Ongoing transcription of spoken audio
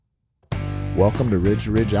Welcome to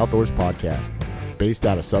Ridge Outdoors Podcast. Based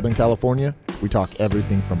out of Southern California, we talk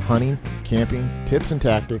everything from hunting, camping, tips and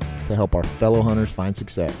tactics to help our fellow hunters find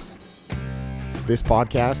success. This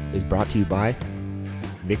podcast is brought to you by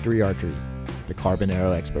Victory Archery, the carbon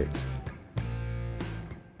arrow experts.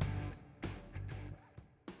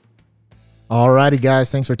 Alrighty,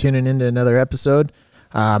 guys, thanks for tuning in to another episode.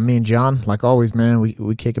 Me and John, like always, man,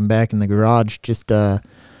 we kicking back in the garage, just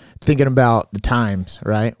thinking about the times,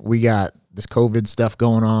 right? We got this COVID stuff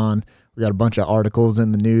going on. We got a bunch of articles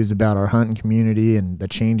in the news about our hunting community and the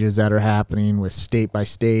changes that are happening with state by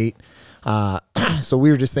state. So we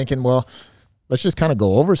were just thinking, well, let's just kind of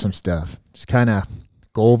go over some stuff. Just kind of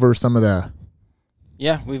go over some of the...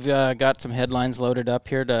 Yeah, we've got some headlines loaded up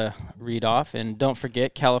here to read off. And don't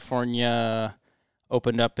forget, California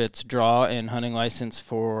opened up its draw and hunting license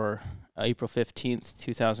for April 15th,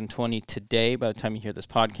 2020 today. By the time you hear this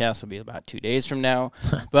podcast, it'll be about 2 days from now.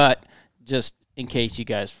 But just in case you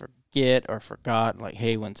guys forget or forgot, like,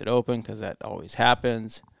 hey, when's it open? Because that always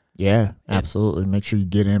happens. Yeah, absolutely. Make sure you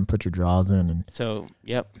get in, put your draws in, and so,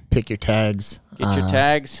 yep. Pick your tags. Get your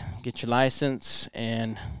tags, get your license,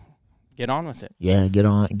 and get on with it. Yeah,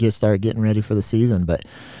 start getting ready for the season. But,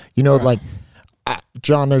 you know, like,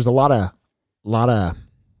 John, there's a lot of,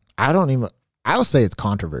 I'll say it's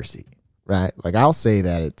controversy, right? Like, I'll say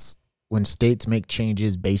that it's when states make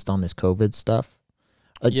changes based on this COVID stuff.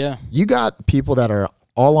 Like, yeah. You got people that are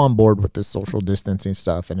all on board with this social distancing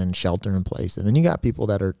stuff and then shelter in place. And then you got people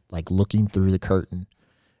that are like looking through the curtain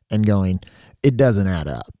and going, it doesn't add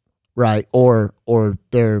up, right? Or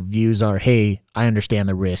their views are, hey, I understand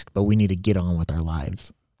the risk, but we need to get on with our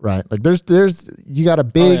lives, right? Like you got a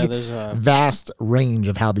big, vast range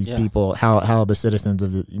of how these people, how the citizens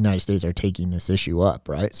of the United States are taking this issue up,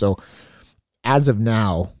 right? So as of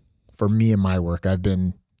now, for me and my work, I've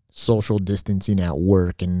been social distancing at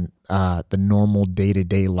work, and the normal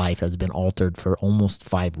day-to-day life has been altered for almost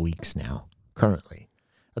 5 weeks now. Currently,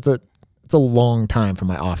 it's a long time for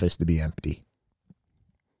my office to be empty.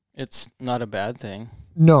 It's not a bad thing.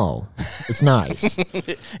 No, it's nice.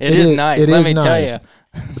 it is nice. Let me tell you,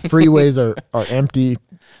 the freeways are empty.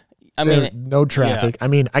 I mean, no traffic. Yeah. I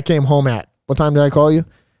mean, I came home at what time did I call you?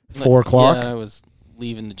 4 o'clock. Yeah, I was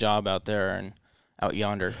leaving the job out there and out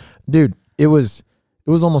yonder. Dude, it was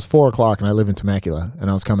almost 4 o'clock, and I live in Temecula, and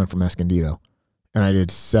I was coming from Escondido, and I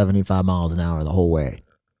did 75 miles an hour the whole way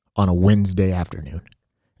on a Wednesday afternoon.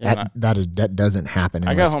 Yeah, that doesn't happen.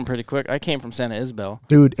 I got home pretty quick. I came from Santa Isabel.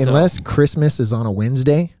 Dude, unless Christmas is on a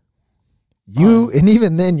Wednesday, and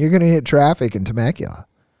even then, you're going to hit traffic in Temecula.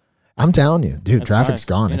 I'm telling you, dude, traffic's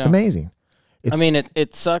gone. It's amazing.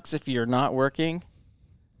 It sucks if you're not working.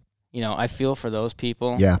 You know, I feel for those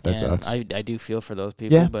people. Yeah, that sucks. I do feel for those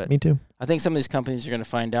people. Yeah, but me too. I think some of these companies are going to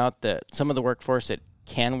find out that some of the workforce that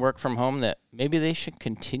can work from home, that maybe they should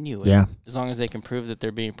continue it. Yeah. As long as they can prove that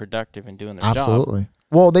they're being productive and doing their job. Absolutely.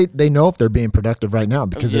 Well, they know if they're being productive right now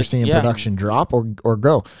because they're seeing production drop or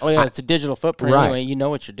go. Oh, yeah, it's a digital footprint anyway. You know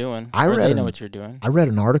what you're doing. They know what you're doing. I read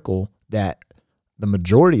an article that the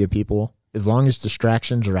majority of people, as long as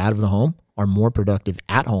distractions are out of the home, are more productive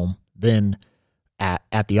at home than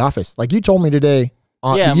at the office. Like you told me today,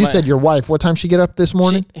 you said your wife, what time she get up this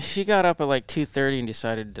morning? She got up at like 2:30 and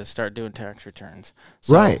decided to start doing tax returns.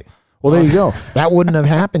 So, right. Well, there you go. That wouldn't have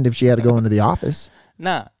happened if she had to go into the office.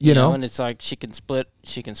 Nah. You know, and it's like she can split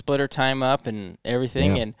her time up and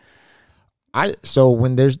everything. Yeah. And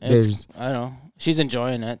when there's I don't know. She's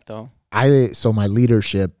enjoying it though. So my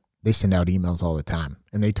leadership, they send out emails all the time,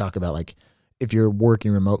 and they talk about, like, if you're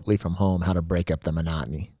working remotely from home, how to break up the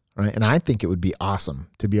monotony. Right. And I think it would be awesome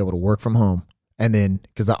to be able to work from home. And then,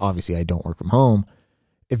 because obviously I don't work from home,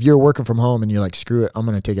 if you're working from home and you're like, screw it, I'm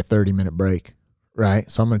going to take a 30-minute break.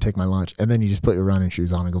 Right. So I'm going to take my lunch. And then you just put your running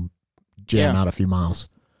shoes on and go jam out a few miles.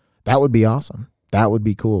 That would be awesome. That would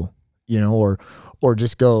be cool. You know, or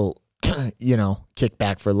just go, kick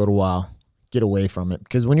back for a little while, get away from it.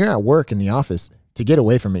 Because when you're at work in the office, to get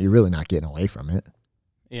away from it, you're really not getting away from it.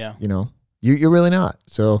 Yeah. You know? You're really not.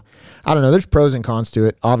 So, I don't know. There's pros and cons to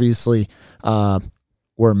it. Obviously,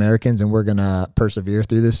 we're Americans, and we're going to persevere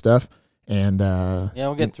through this stuff. And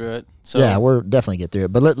we'll get through it. So yeah, we're definitely get through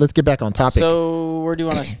it. But let's get back on topic. So where do you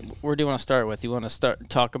want to start with? You want to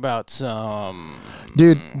talk about some...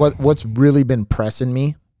 Dude, what's really been pressing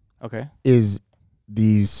me is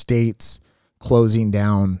these states closing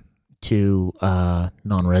down to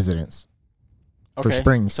non-residents for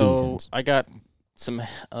spring seasons. So I got some...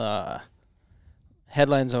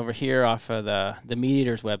 headlines over here off of the Meat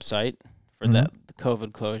Eaters website for the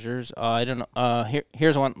COVID closures. I don't know.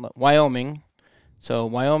 Here's one. Wyoming. So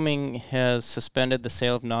Wyoming has suspended the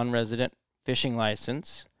sale of non-resident fishing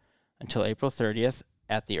license until April 30th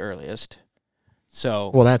at the earliest.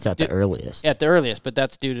 So Well, that's at the earliest. At the earliest, but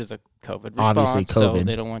that's due to the COVID response. Obviously, So COVID.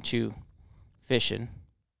 they don't want you fishing.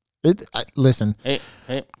 Listen, Hey,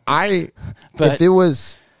 but but if it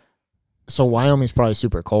was, so Wyoming's probably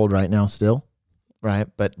super cold right now still, right?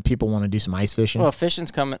 But people want to do some ice fishing. well,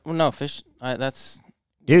 fishing's coming. Well, no, that's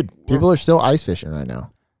Dude, people are still ice fishing right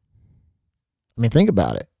now. I mean, think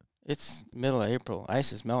about it. it's middle of April.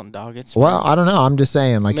 Ice is melting, dog. It's Well, I don't know. I'm just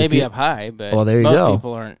saying, like, maybe up high, but well, there you most go.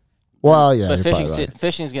 people aren't. Well, yeah, but you're fishing's probably right.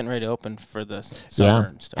 fishing's getting ready to open for the summer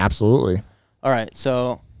and stuff. Absolutely. All right,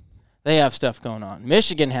 so they have stuff going on.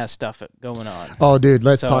 Michigan has stuff going on. Oh, dude,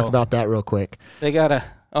 let's talk So- about that real quick. They got a.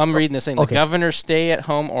 I'm reading this thing. Okay. The governor's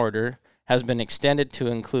stay-at-home order has been extended to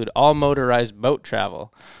include all motorized boat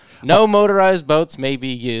travel. No motorized boats may be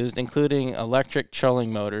used, including electric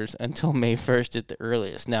trolling motors, until May 1st at the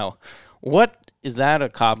earliest. Now, what is that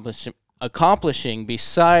accomplishing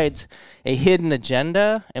besides a hidden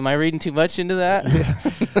agenda? Am I reading too much into that?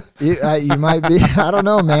 You might be. I don't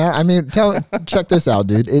know, man. I mean, check this out,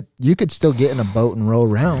 dude. You could still get in a boat and row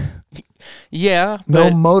around. Yeah, No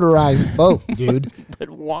but, motorized boat, dude. but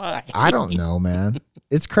why? I don't know, man.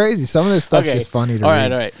 It's crazy. Some of this stuff's Okay. just funny to All read.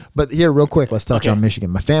 right, all right. But here, real quick, let's touch Okay. on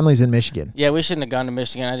Michigan. My family's in Michigan. Yeah, we shouldn't have gone to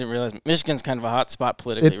Michigan. I didn't realize Michigan's kind of a hot spot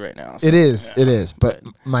politically right now. So, It is. yeah. It is. But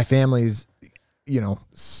my family's,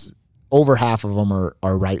 over half of them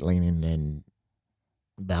are right leaning, and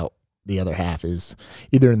about the other half is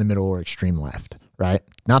either in the middle or extreme left. Right?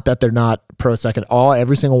 Not that they're not pro second.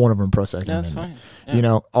 Every single one of them pro second. That's Amendment. fine.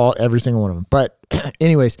 Yeah. Every single one of them. But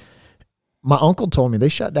anyways, my uncle told me they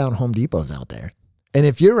shut down Home Depots out there. And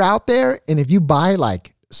if you're out there and if you buy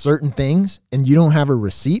like certain things and you don't have a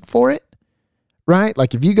receipt for it, right?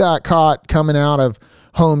 Like if you got caught coming out of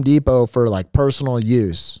Home Depot for like personal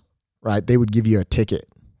use, right? They would give you a ticket.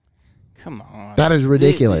 Come on. That is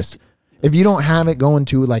ridiculous. If you don't have it going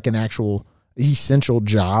to like an actual essential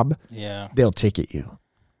job, Yeah. they'll ticket you.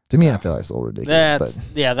 To me, I feel like it's a little ridiculous.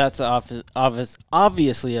 That's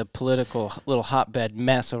obviously a political little hotbed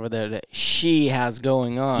mess over there that she has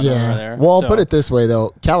going on over there. Well, So, put it this way,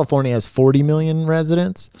 though. California has 40 million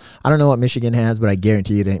residents. I don't know what Michigan has, but I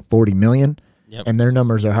guarantee it ain't 40 million. Yep. And their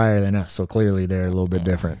numbers are higher than us. So clearly they're a little bit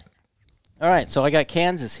different. All right, so I got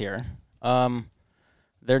Kansas here.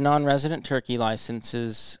 Their non-resident turkey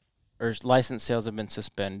licenses or license sales have been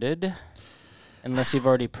suspended unless you've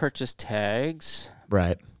already purchased tags.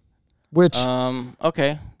 Right. Which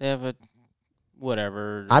Okay, they have a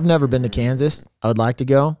whatever. I've never been to Kansas. I would like to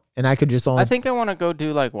go. And I could just only. I think I want to go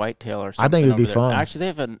do like whitetail or something. I think it'd be over there. fun. Actually, they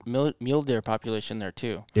have a mule deer population there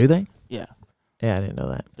too. Do they? Yeah. Yeah, I didn't know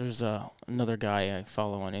that. There's another guy I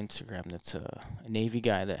follow on Instagram that's a Navy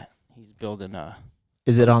guy that he's building a.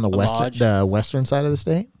 Is it on the lodge. western side of the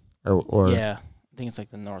state? Or Yeah, I think it's like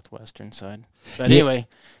the northwestern side. But Yeah. anyway,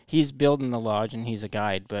 he's building the lodge and he's a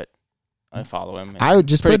guide, but I follow him. and I would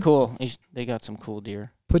just pretty put, cool. They got some cool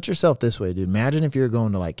deer. put yourself this way, dude. Imagine if you're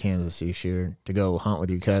going to like Kansas this year to go hunt with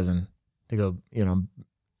your cousin, to go,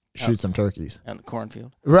 shoot some turkeys. Out in the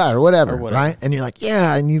cornfield. Right, or whatever, Or whatever. right? And you're like,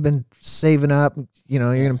 yeah, and you've been saving up, you're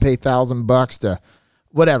going to pay $1,000 to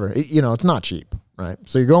whatever. It's not cheap, right?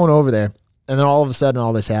 So you're going over there, and then all of a sudden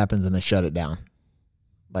all this happens and they shut it down.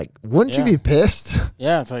 Like, wouldn't you Yeah. be pissed?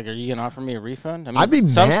 Yeah, it's like, are you going to offer me a refund? I mean, I'd be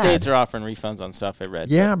some mad. states are offering refunds on stuff I read.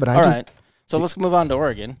 Yeah, but I all just- right. So let's move on to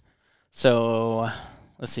Oregon. So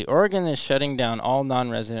let's see. Oregon is shutting down all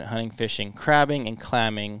non-resident hunting, fishing, crabbing, and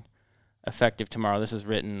clamming effective tomorrow. This is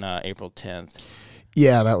written April 10th.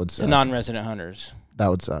 Yeah, that would To suck. non-resident hunters. That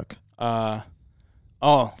would suck. And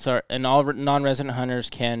all non-resident hunters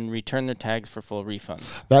can return their tags for full refunds.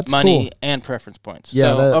 That's money cool. and preference points.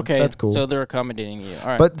 Yeah, So, that's cool. So they're accommodating you. All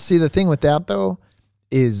right. But see, the thing with that, though,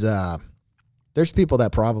 is there's people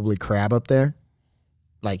that probably crab up there,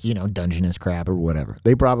 like, Dungeness crab or whatever.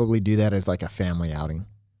 They probably do that as like a family outing.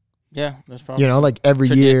 yeah, there's probably Like every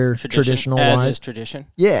year, traditional as wise. is tradition.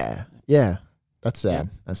 Yeah. That's sad.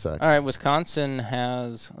 That sucks. All right, Wisconsin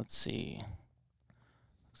has, let's see,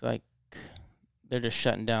 looks like they're just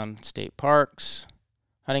shutting down state parks.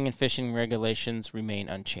 Hunting and fishing regulations remain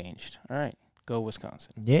unchanged. All right, go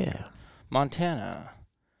Wisconsin. Yeah. Montana,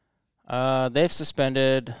 they've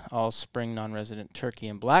suspended all spring non-resident turkey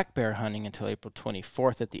and black bear hunting until April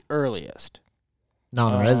 24th at the earliest.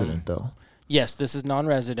 Non-resident, though. Yes, this is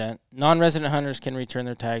non-resident. Non-resident hunters can return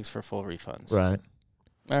their tags for full refunds. Right.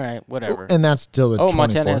 All right, whatever. And that's still the 24th.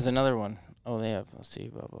 Montana has another one. Oh, they have. Let's see.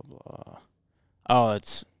 Blah blah blah. Oh,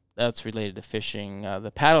 that's related to fishing.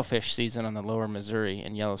 The paddlefish season on the Lower Missouri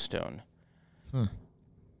and Yellowstone.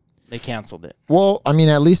 They canceled it. Well, I mean,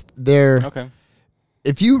 at least they're. Okay.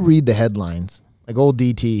 If you read the headlines, Like old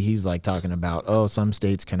DT, he's like talking about, oh, some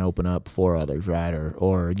states can open up before others, right?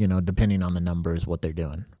 Or depending on the numbers, what they're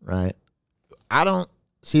doing, right? I don't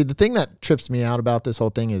see the thing that trips me out about this whole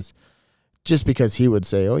thing is just because he would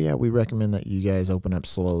say, oh yeah, we recommend that you guys open up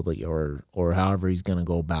slowly, or however he's going to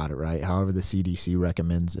go about it, right? However the CDC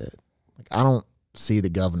recommends it. Like I don't see the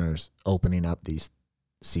governors opening up these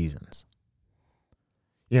seasons.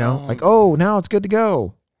 Like, oh, now it's good to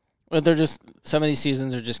go. Well, some of these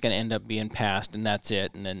seasons are just going to end up being passed, and that's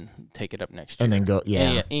it, and then take it up next year. And then go,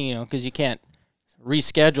 yeah. Because you can't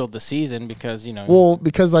reschedule the season because, Well,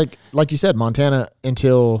 because like you said, Montana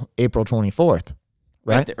until April 24th,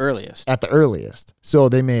 right? At the earliest. At the earliest. So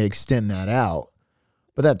they may extend that out.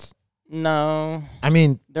 But that's... No. I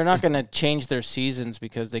mean... They're not going to change their seasons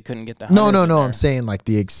because they couldn't get the No. hunters in there. I'm saying like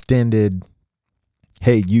the extended...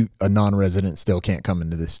 Hey, a non-resident still can't come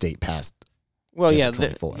into this state past... Well, yeah,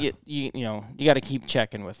 you got to keep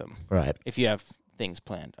checking with them, right? If you have things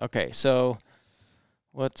planned. Okay, so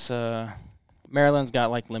what's Maryland's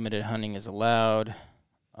got like limited hunting is allowed.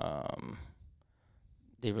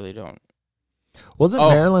 They really don't. Wasn't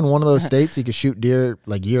Maryland one of those states you could shoot deer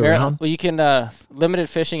like year round? Well, you can. Limited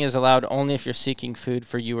fishing is allowed only if you're seeking food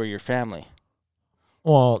for you or your family.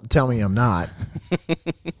 Well, tell me I'm not.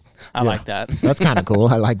 I like that. That's kind of cool.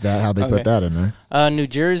 I like that, how they put that in there. New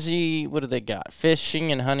Jersey, what do they got?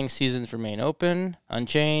 Fishing and hunting seasons remain open,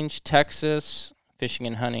 unchanged. Texas, fishing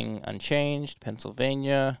and hunting unchanged.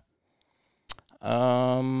 Pennsylvania.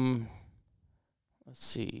 Let's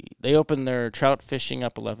see. They opened their trout fishing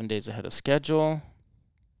up 11 days ahead of schedule.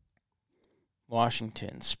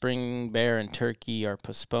 Washington, spring bear and turkey are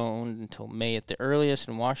postponed until May at the earliest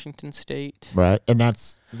in Washington State. Right, and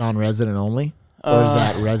that's non-resident only? Or is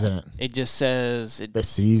that resident? It just says the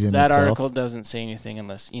season that itself? article doesn't say anything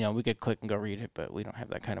unless we could click and go read it, but we don't have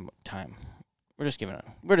that kind of time. We're just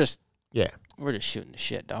shooting the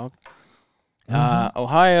shit, dog.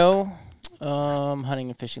 Ohio, hunting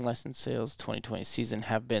and fishing license sales 2020 season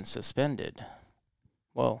have been suspended.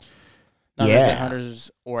 Well, non-resident hunters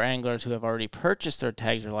or anglers who have already purchased their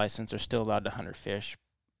tags or license are still allowed to hunt or fish,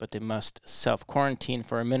 but they must self-quarantine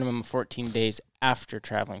for a minimum of 14 days after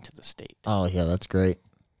traveling to the state. Oh, yeah, that's great.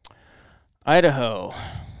 Idaho.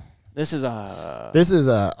 This is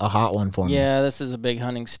a hot one for me. Yeah, this is a big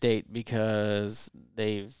hunting state because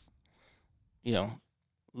they've, a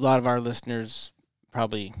lot of our listeners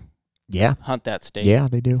probably hunt that state. Yeah,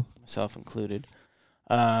 they do. Myself included.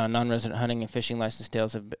 Non-resident hunting and fishing license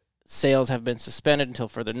sales have been suspended until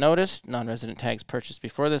further notice. Non-resident tags purchased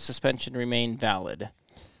before the suspension remain valid.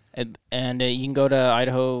 And you can go to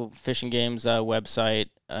Idaho Fish and Game's website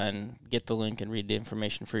and get the link and read the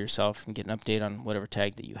information for yourself and get an update on whatever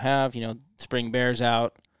tag that you have. Spring bear's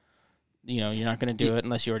out. You're not going to do it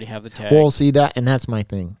unless you already have the tag. Well, see that, and that's my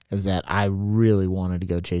thing, is that I really wanted to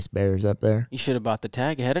go chase bears up there. You should have bought the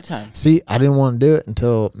tag ahead of time. See, I didn't want to do it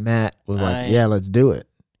until Matt was like, yeah, let's do it.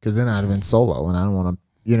 Because then I'd have been solo, and I don't want to,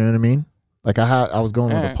 you know what I mean? Like, I was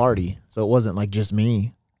going with a party, so it wasn't like just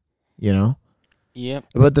me, Yep.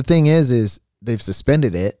 But the thing is they've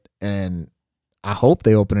suspended it, and I hope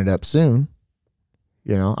they open it up soon.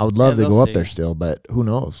 I would love to go up there still, but who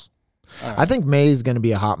knows? Right. I think May is going to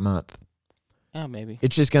be a hot month. Yeah, maybe.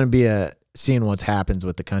 It's just going to be seeing what happens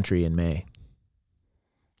with the country in May.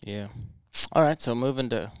 Yeah. All right,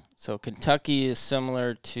 so so Kentucky is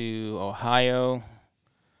similar to Ohio.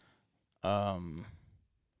 You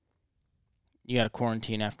got to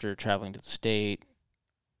quarantine after traveling to the state.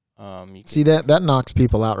 See, that knocks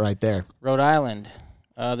people out right there. Rhode Island,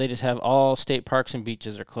 they just have all state parks and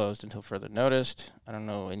beaches are closed until further noticed. I don't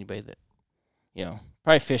know anybody that,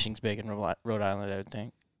 probably fishing's big in Rhode Island, I would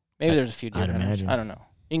think. Maybe there's a few deer hunters. I don't know.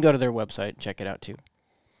 You can go to their website and check it out too.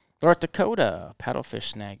 North Dakota,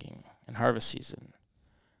 paddlefish snagging and harvest season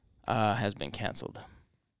has been canceled.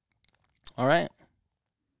 All right.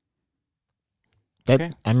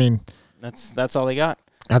 Okay. I mean, that's all they got.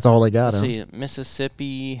 That's all they got. Let's see.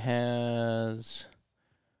 Mississippi has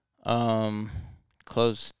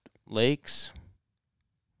closed lakes.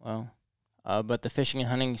 Well, but the fishing and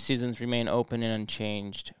hunting seasons remain open and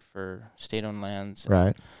unchanged for state-owned lands.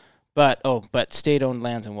 Right. But state-owned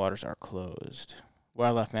lands and waters are closed.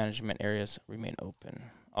 Wildlife management areas remain open.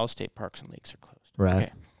 All state parks and lakes are closed. Right.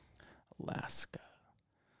 Okay. Alaska.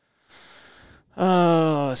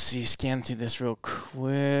 Oh, let's see. Scan through this real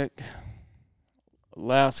quick.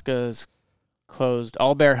 Alaska's closed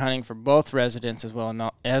all bear hunting for both residents as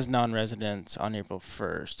well as non-residents on April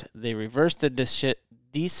 1st. They reversed the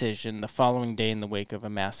decision the following day in the wake of a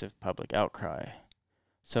massive public outcry.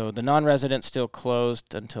 So the non-residents still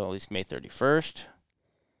closed until at least May 31st.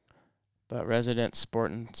 but resident sport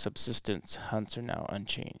and subsistence hunts are now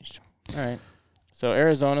unchanged. All right. So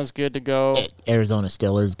Arizona's good to go. Arizona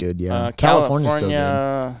still is good, yeah. California's still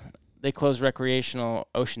good. They closed recreational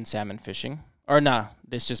ocean salmon fishing. Or nah,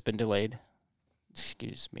 it's just been delayed.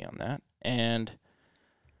 Excuse me on that. And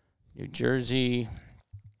New Jersey,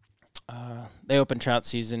 they open trout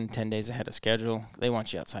season 10 days ahead of schedule. They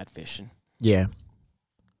want you outside fishing. Yeah.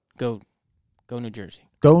 Go New Jersey.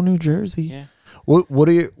 Go New Jersey. Yeah. What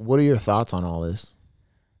are your thoughts on all this?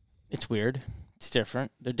 It's weird. It's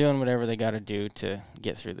different. They're doing whatever they got to do to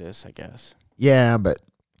get through this, I guess. Yeah, but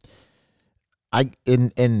I get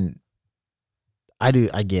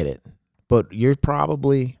it. But you're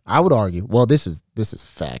probably, I would argue, well, this is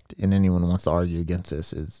fact, and anyone who wants to argue against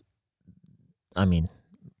this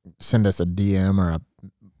send us a DM or a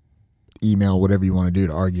email, whatever you want to do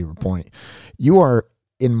to argue your point. You are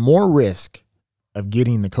in more risk of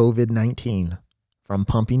getting the COVID-19 from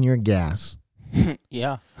pumping your gas,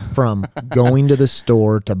 yeah, from going to the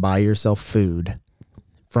store to buy yourself food,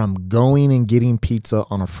 from going and getting pizza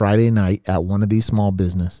on a Friday night at one of these small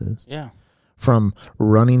businesses. Yeah. From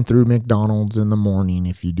running through McDonald's in the morning,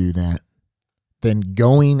 if you do that, then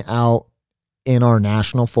going out in our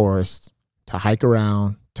national forests to hike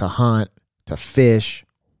around, to hunt, to fish,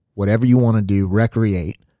 whatever you want to do,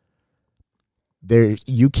 recreate.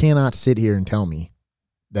 You cannot sit here and tell me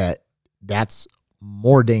that that's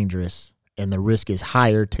more dangerous and the risk is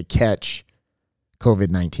higher to catch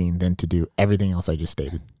COVID-19 than to do everything else I just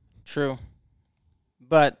stated. True.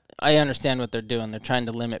 But I understand what they're doing. They're trying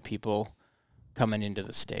to limit people coming into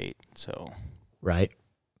the state. So right.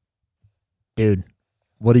 Dude,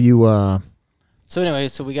 what do you So anyway,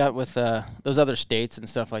 so we got with those other states and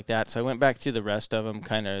stuff like that. So I went back through the rest of them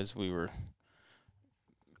kind of as we were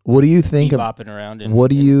What do you think bopping around what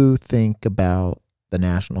do you think about the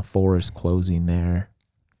National Forest closing their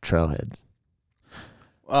trailheads?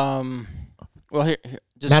 Well, here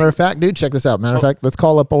just Matter of fact, dude, check this out. Matter of fact, let's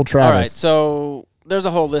call up old Travis. All right, so there's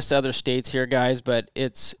a whole list of other states here, guys, but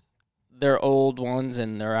they're old ones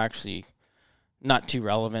and they're actually not too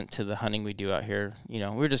relevant to the hunting we do out here. You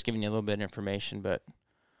know, we're just giving you a little bit of information, but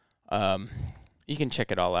you can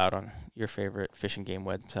check it all out on your favorite Fish and Game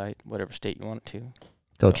website, whatever state you want it to.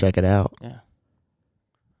 Go check it out. Yeah.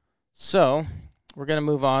 So we're gonna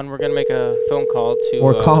move on. We're gonna make a phone call to.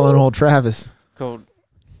 We're calling old Travis.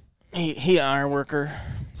 He iron worker.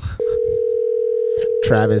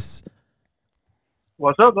 Travis.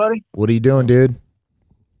 What's up, buddy? What are you doing, dude?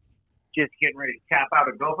 Just getting ready to tap out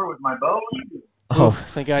a gopher with my bow. Oh,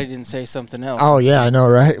 thank God he didn't say something else. Oh yeah, I know,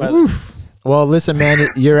 right? Woof. Well, listen, man,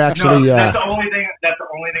 you're actually. No, that's the only thing. That's the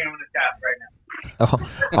only thing I'm going to tap right now. Oh,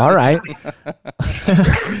 all right.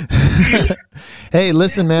 Hey,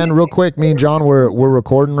 listen, man, real quick. Me and John, we're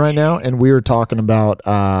recording right now, and we were talking about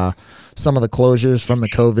some of the closures from the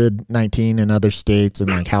COVID-19 in other states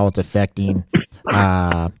and like how it's affecting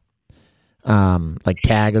like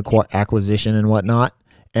tag acquisition and whatnot.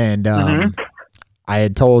 And I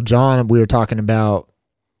had told John we were talking about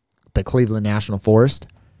the Cleveland National Forest,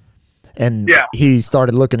 and he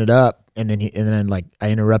started looking it up, and then like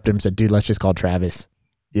I interrupted him and said, "Dude, let's just call Travis,"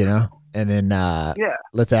 you know. And then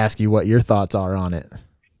let's ask you what your thoughts are on it.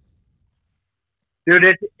 Dude,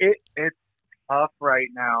 it's tough right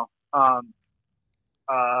now.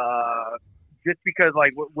 Just because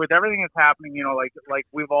like with everything that's happening, you know, like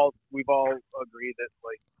we've all agreed that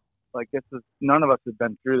like this is, none of us have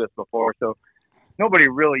been through this before, so nobody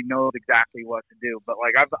really knows exactly what to do. But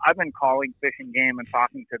like I've been calling Fish and Game and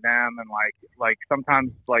talking to them, and like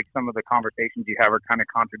sometimes like some of the conversations you have are kind of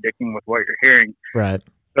contradicting with what you're hearing. Right.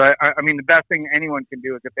 So I mean, the best thing anyone can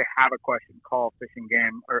do is if they have a question, call Fish and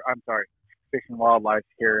Game, or I'm sorry, Fish and Wildlife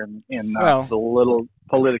here in the little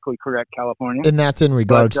politically correct California. And that's in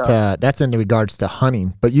regards to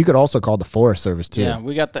hunting, but you could also call the Forest Service too. Yeah,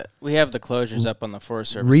 we have the closures up on the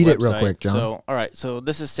Forest Service Read website. it real quick, John. So, all right, so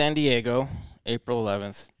this is San Diego, April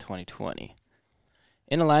 11th, 2020.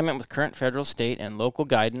 In alignment with current federal, state, and local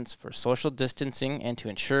guidance for social distancing and to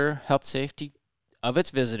ensure health safety of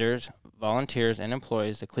its visitors, volunteers, and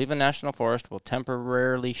employees, the Cleveland National Forest will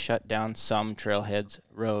temporarily shut down some trailheads,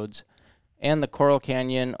 roads, and the Coral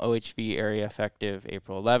Canyon OHV area effective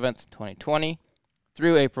April 11th, 2020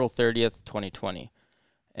 through April 30th, 2020.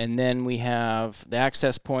 And then we have the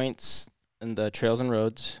access points and the trails and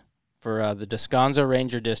roads for the Descanso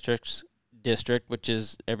Ranger District, which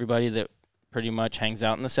is everybody that pretty much hangs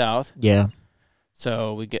out in the south. Yeah.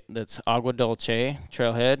 So that's Agua Dulce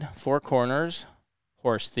Trailhead, Four Corners,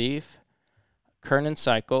 Horse Thief, Kernan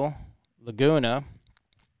Cycle, Laguna,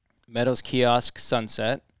 Meadows Kiosk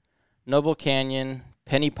Sunset, Noble Canyon,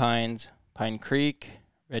 Penny Pines, Pine Creek,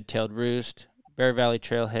 Red-tailed Roost, Bear Valley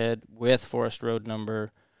Trailhead with Forest Road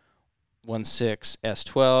number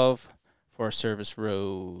 16S12, Forest Service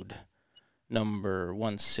Road number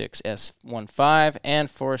 16S15, and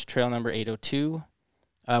Forest Trail number 802.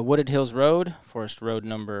 Wooded Hills Road, Forest Road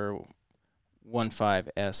number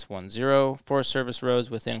 15S10, Forest Service roads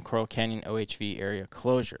within Coral Canyon OHV area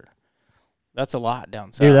closure. That's a lot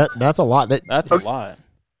down south. Dude, that's a lot. That's a lot.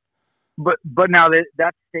 But now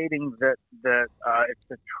that's stating that it's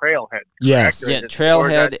the trailhead. Yes. Yeah,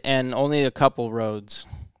 trailhead and only a couple roads.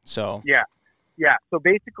 So yeah. So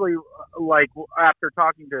basically, like after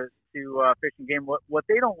talking to Fish and Game, what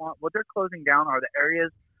they don't want, what they're closing down are the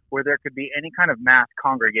areas where there could be any kind of mass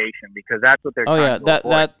congregation, because that's what they're. Trying to avoid.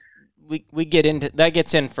 That we get into that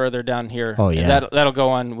gets in further down here. Oh yeah, that'll go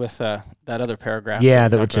on with that other paragraph. Yeah,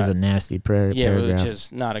 which is a nasty paragraph. Yeah, which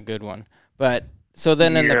is not a good one. But so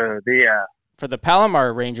then for the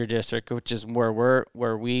Palomar Ranger District, which is where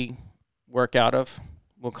we work out of,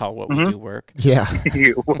 we'll call what we do work. Yeah,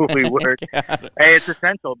 we work. Hey, it's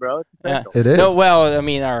essential, bro. It's essential. Yeah, it is. No, well, I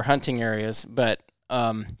mean our hunting areas, but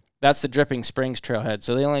that's the Dripping Springs Trailhead.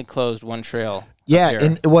 So they only closed one trail. Yeah,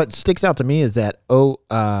 and what sticks out to me is that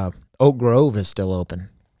Oak Grove is still open.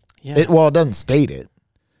 Yeah. It doesn't state it,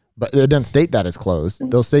 but it doesn't state that it's closed.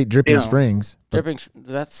 They'll state Dripping Springs.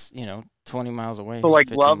 That's 20 miles away. So like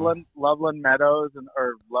Loveland Meadows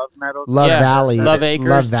or Love Meadows. Valley. Love Acres.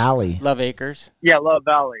 Love Valley. Love Acres. Yeah, Love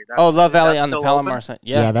Valley. Love Valley on the Palomar open? side.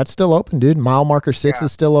 Yeah. Yeah, that's still open, dude. Mile marker 6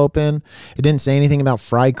 is still open. It didn't say anything about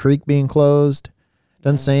Fry Creek being closed.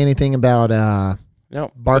 Doesn't say anything about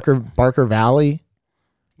Barker Valley.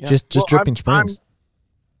 Yeah. Just Dripping Springs.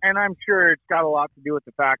 And I'm sure it's got a lot to do with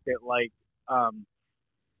the fact that, like,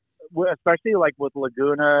 especially like with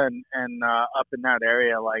Laguna and up in that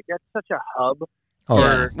area, like that's such a hub. Oh,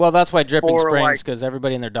 yeah. Well, that's why Dripping for, Springs, because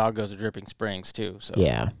everybody and their dog goes to Dripping Springs too. So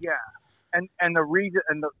yeah. And the reason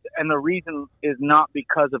the reason is not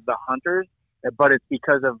because of the hunters, but it's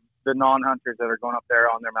because of the non-hunters that are going up there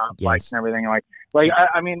on their mountain bikes and everything.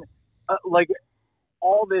 I mean,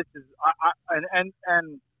 all this is and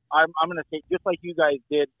I'm going to say, just like you guys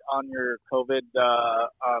did on your COVID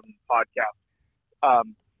podcast.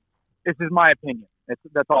 This is my opinion.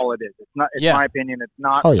 That's all it is. It's not. It's my opinion. It's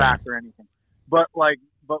not fact or anything. But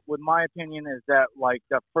with my opinion is that, like,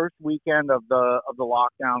 the first weekend of the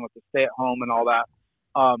lockdown with the stay at home and all that,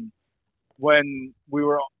 when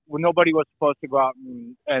nobody was supposed to go out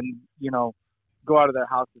and go out of their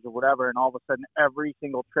houses or whatever, and all of a sudden every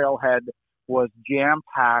single trailhead was jam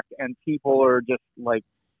packed and people are just like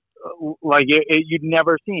you'd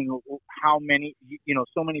never seen how many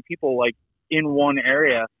so many people like in one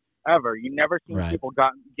area ever. You never seen people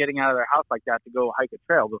getting out of their house like that to go hike a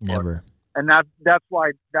trail before. Never. And that's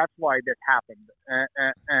why this happened.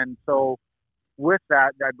 And so with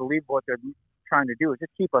that, I believe what they're trying to do is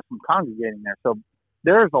just keep us from congregating there. So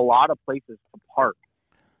there's a lot of places to park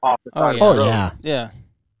off the side of the road. Oh yeah.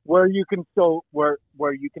 Where you can still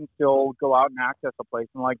go out and access a place.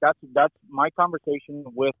 And like that's my conversation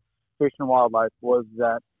with Fish and Wildlife was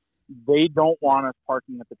that they don't want us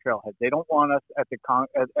parking at the trailhead. They don't want us at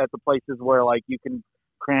the places where like you can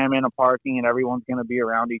cram in a parking and everyone's going to be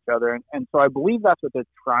around each other. And so I believe that's what they're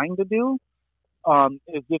trying to do,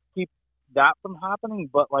 is just keep that from happening.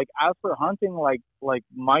 But like as for hunting, like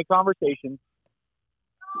my conversation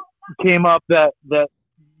came up that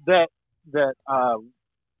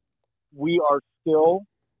we are still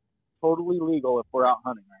totally legal if we're out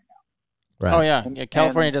hunting right now. Right. Oh yeah.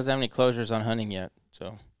 California doesn't have any closures on hunting yet,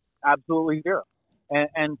 so absolutely zero.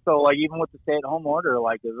 And so like even with the stay-at-home order,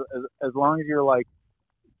 like as long as you're like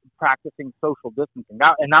practicing social distancing,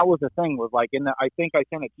 that was the thing was like I think I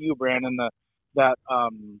sent it to you, Brandon, that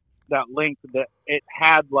link that it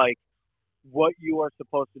had like what you are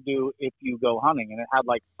supposed to do if you go hunting, and it had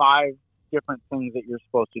like 5 different things that you're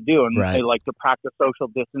supposed to do, and they like to practice social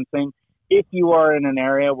distancing. If you are in an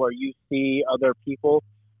area where you see other people,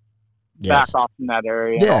 back off from that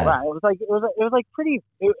area. And all that. It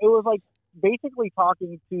was like basically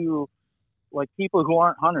talking to like people who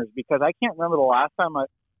aren't hunters, because I can't remember the last time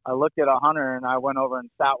I looked at a hunter and I went over and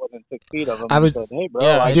sat within 6 feet of him and said, "Hey,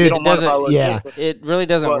 bro, dude, it really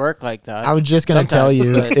doesn't work like that." I was just gonna tell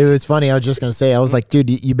you, it was funny. I was just gonna say, I was like, dude,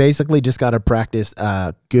 you basically just got to practice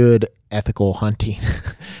good ethical hunting,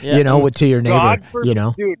 to your neighbor,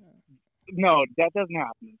 Dude, no, that doesn't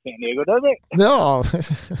happen in San Diego, does it? No.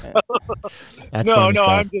 That's funny stuff.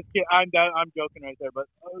 I'm just kidding. I'm joking right there, but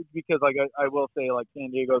because like I will say, like San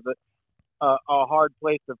Diego's a hard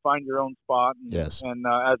place to find your own spot. And, yes. And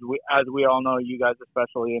as we all know, you guys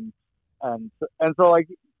especially, and so like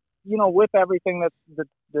with everything that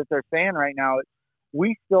they're saying right now,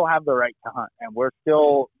 we still have the right to hunt, and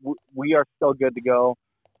we are still good to go.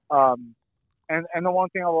 And the one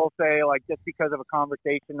thing I will say, like, just because of a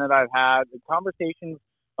conversation that I've had, the conversations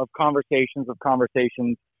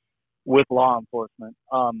with law enforcement.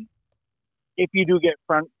 If you do get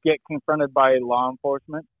confronted by law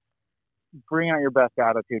enforcement, bring out your best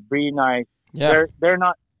attitude. Be nice. Yeah. They're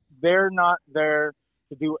not there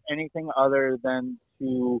to do anything other than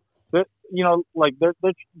to, like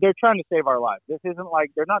they're trying to save our lives. This isn't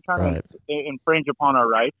like they're not trying to infringe upon our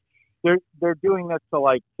rights. They're doing this to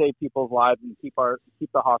like save people's lives and keep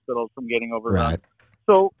the hospitals from getting overrun. Right.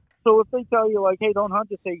 So if they tell you like, hey, don't hunt,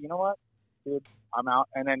 just say, you know what, dude, I'm out,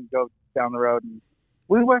 and then go down the road. And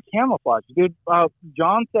we wear camouflage, dude.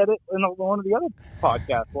 John said it in one of the other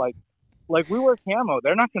podcasts. Like we wear camo.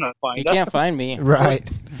 They're not gonna find us. You can't find me. Right.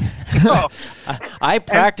 No. I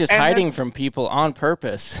practice hiding from people on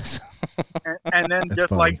purpose. and then That's just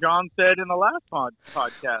funny. like John said in the last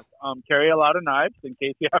podcast, carry a lot of knives in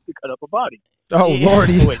case you have to cut up a body. Oh, Yeah.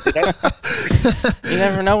 Lordy. Wait, did I, You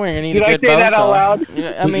never know when you're gonna need did a I good say bone that out saw. loud?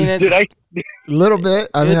 Yeah, I mean, Did it's, I? Little bit.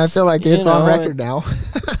 I mean, I It's, feel like you it's on know, record now.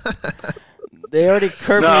 they already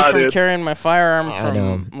curbed Nah, me from dude. carrying my firearm I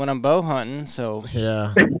know. from when I'm bow hunting. So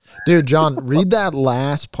Yeah. Dude, John, read that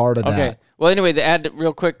last part of okay. that. Well, anyway, they add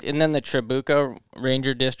real quick, and then the Trabuco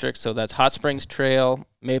Ranger District. So that's Hot Springs Trail,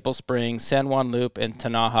 Maple Springs, San Juan Loop, and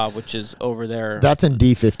Tanaha, which is over there. That's in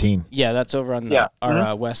D15. Yeah, that's over on Yeah.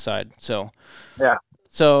 our west side. So Yeah.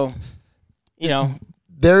 So, you know,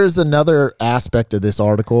 There's another aspect of this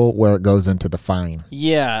article where it goes into the fine.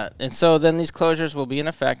 yeah. And so then these closures will be in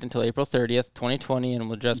effect until April 30th, 2020, and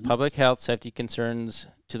will address public health safety concerns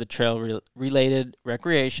to the trail-related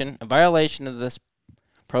recreation. A violation of this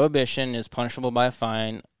prohibition is punishable by a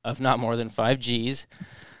fine of not more than 5 Gs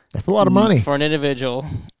That's a lot of money. for an individual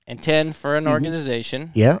and 10 for an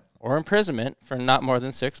organization, Yeah. or imprisonment for not more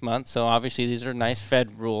than 6 months. So obviously these are nice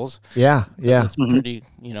Fed rules. Yeah. So Yeah. it's pretty,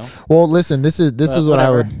 Well, listen, this is what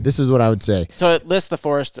whatever. this is what I would say. So it lists the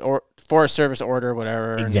Forest Service order,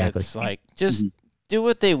 whatever. Exactly. And it's like, just do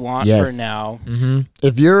what they want Yes. for now. Mm-hmm.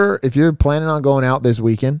 If you're planning on going out this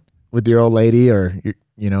weekend with your old lady, or if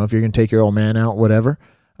you're gonna take your old man out, whatever,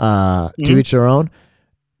 to each their own.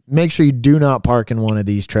 Make sure you do not park in one of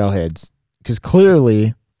these trailheads, because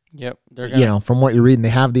clearly, Yep. They're gonna, you know, from what you're reading, they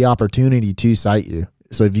have the opportunity to cite you.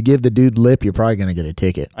 So if you give the dude lip, you're probably gonna get a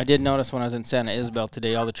ticket. I did notice when I was in Santa Isabel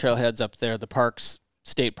today, all the trailheads up there, the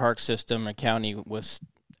state park system and county was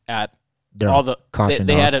at They're all the cautioned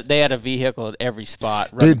they off. had a vehicle at every spot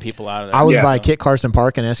running Dude, people out of there. I was Yeah. by Kit Carson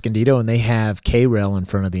Park in Escondido, and they have K-Rail in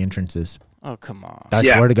front of the entrances. Oh, come on. I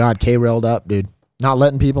Yeah. swear to God, K-Railed up, dude. Not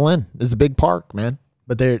letting people in. This is a big park, man.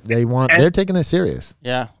 But they're taking this serious.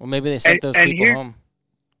 Yeah. Well, maybe they sent those people here- home.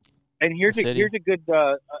 And here's The city. a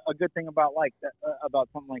good thing about about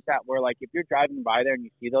something like that, where like if you're driving by there and you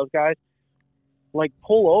see those guys, like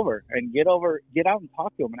pull over and get out and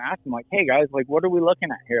talk to them and ask them like, hey guys, like what are we looking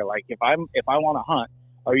at here? Like if I want to hunt,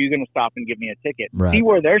 are you going to stop and give me a ticket? Right. See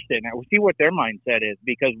where they're sitting at. See what their mindset is,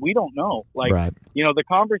 because we don't know. Like Right. the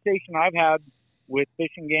conversation I've had with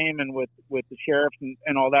Fish and Game and with the sheriffs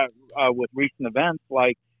and all that with recent events,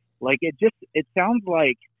 like it sounds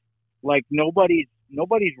like nobody's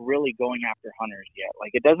really going after hunters yet.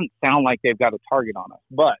 Like it doesn't sound like they've got a target on us.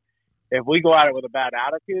 But if we go at it with a bad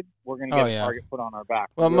attitude, we're going to get a target put on our back.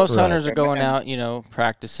 Well, most Right. hunters are going And- out,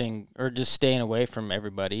 practicing or just staying away from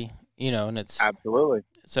everybody, and it's Absolutely.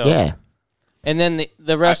 so. Yeah. And then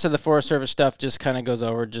the rest of the Forest Service stuff just kind of goes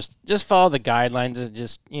over. Just follow the guidelines. And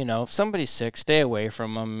just if somebody's sick, stay away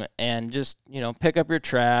from them, and just pick up your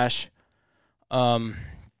trash. And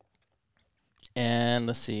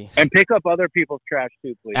let's see. And pick up other people's trash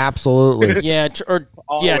too, please. Absolutely. Yeah,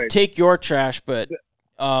 Always. take your trash, but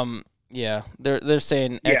yeah, they're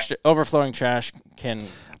saying Yeah. extra overflowing trash can.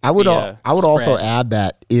 I would be, also spread. add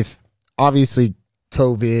that if obviously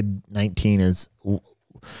COVID-19 is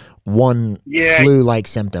one Yeah. flu-like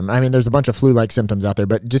symptom. I mean, there's a bunch of flu-like symptoms out there,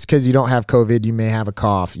 but just because you don't have COVID, you may have a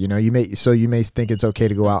cough. You may think it's okay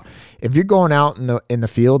to go out. If you're going out in the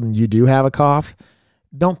field and you do have a cough,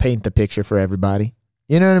 don't paint the picture for everybody.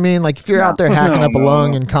 You know what I mean? Like if you're out there hacking up a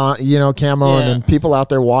lung and camo, Yeah. and then people out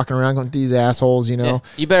there walking around going, these assholes, Yeah,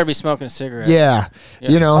 you better be smoking a cigarette. Yeah.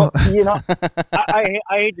 Yeah. I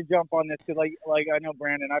hate to jump on this because like I know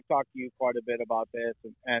Brandon, I've talked to you quite a bit about this,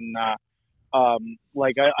 and I listened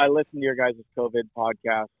to your guys' COVID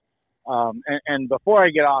podcast. And before I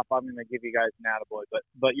get off, I'm going to give you guys an attaboy.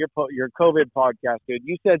 But your COVID podcast, dude,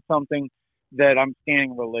 you said something that I'm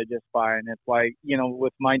standing religious by, and it's like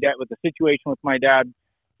with my dad, with the situation with my dad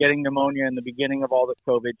getting pneumonia in the beginning of all this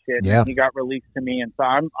COVID shit. Yeah. And he got released to me, and so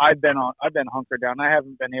I've been hunkered down. I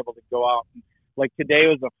haven't been able to go out. Like today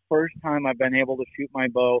was the first time I've been able to shoot my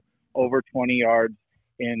bow over 20 yards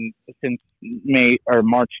since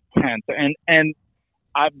March 10th, and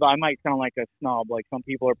I might sound like a snob. Like some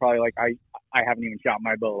people are probably like, I haven't even shot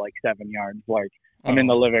my bow like 7 yards. Like I'm in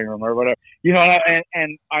the living room or whatever, you know.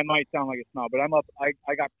 And I might sound like a snob, but I'm up. I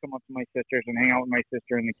got to come up to my sister's and hang out with my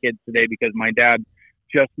sister and the kids today because my dad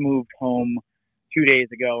just moved home 2 days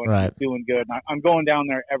ago and he's doing good. And I'm going down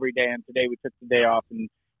there every day. And today we took the day off and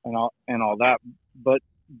all that. But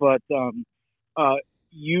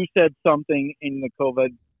you said something in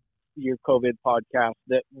your COVID podcast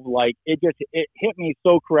that like it hit me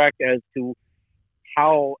so correct as to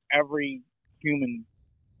how every human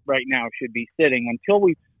right now should be sitting until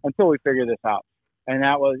we figure this out. And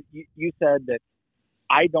that was you said that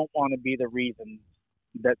I don't want to be the reason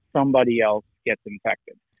that somebody else gets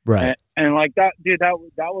infected. Right. And like that, dude, that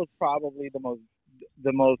was probably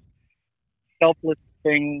the most selfless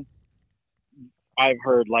thing I've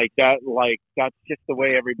heard. Like that's just the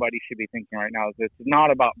way everybody should be thinking right now. Is it's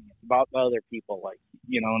not about me, it's about the other people. Like,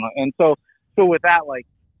 you know, and so with that, like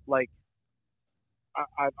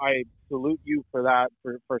I salute you for that,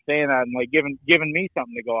 for saying that, and like giving me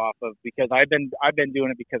something to go off of, because I've been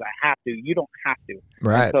doing it because I have to. You don't have to.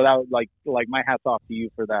 Right. And so that was like my hat's off to you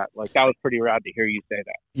for that. Like that was pretty rad to hear you say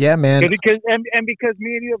that. Yeah, man. Because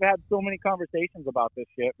me and you have had so many conversations about this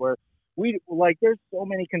shit where we like there's so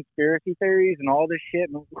many conspiracy theories and all this shit,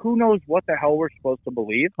 and who knows what the hell we're supposed to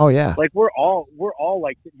believe. Oh yeah. Like we're all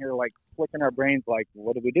like sitting here like flicking our brains like,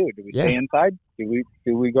 what do we do? Do we stay inside? Do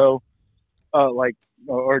we go like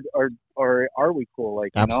or are we cool?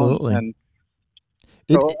 Like, you absolutely. know? And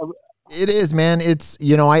it is, man. It's,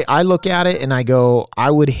 you know, I look at it and I go,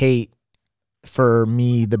 I would hate for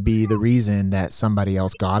me to be the reason that somebody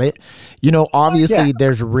else got it. You know, obviously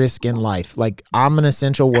there's risk in life. Like I'm an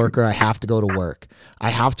essential worker. I have to go to work.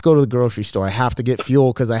 I have to go to the grocery store. I have to get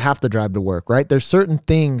fuel because I have to drive to work, right? There's certain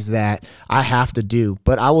things that I have to do,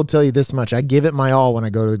 but I will tell you this much. I give it my all when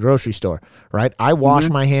I go to the grocery store, right? I wash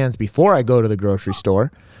my hands before I go to the grocery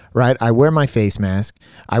store, right? I wear my face mask.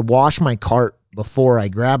 I wash my cart before I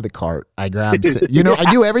grab the cart. I grab, you know, I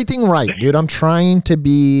do everything right, dude. I'm trying to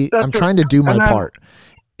do my part.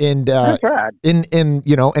 And, that's rad. and,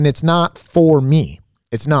 you know, and it's not for me.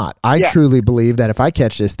 It's not. I truly believe that if I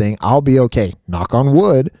catch this thing, I'll be okay. Knock on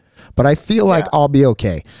wood. But I feel like I'll be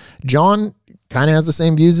okay. John kind of has the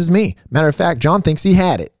same views as me. Matter of fact, John thinks he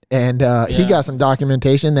had it. And he got some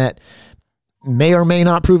documentation that may or may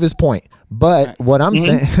not prove his point. But what I'm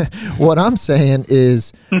saying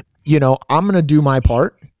is, you know, I'm going to do my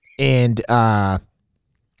part and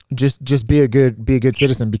just be a good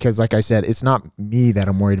citizen, because like I said, it's not me that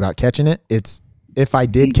I'm worried about catching it. It's if I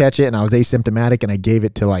did catch it and I was asymptomatic and I gave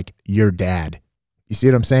it to like your dad. You see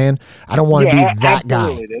what I'm saying? I don't want to be that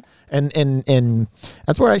guy. Dude. And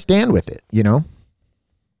that's where I stand with it, you know?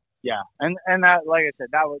 Yeah. And that, like I said,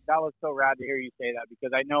 that was so rad to hear you say that,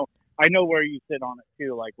 because I know where you sit on it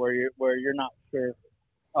too, like where you're not sure.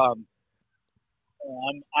 I'm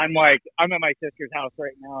at my sister's house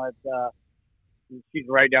right now. She's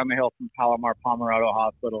right down the hill from Palomar Pomerado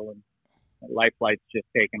Hospital, and Life Flight's just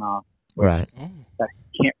taken off. Right. That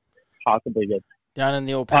can't possibly get down in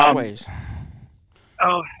the old Powways.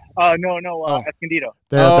 No, Escondido.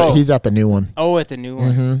 He's at the new one. Oh, at the new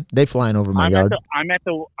one. Mm-hmm. They flying over my yard. I'm at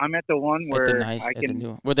the one where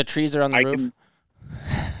where the trees are on the roof.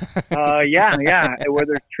 Yeah, where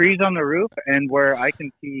there's trees on the roof and where I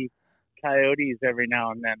can see coyotes every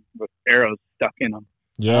now and then with arrows stuck in them.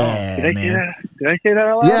 Yeah, Did I say that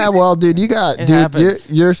out loud? Yeah, well, dude,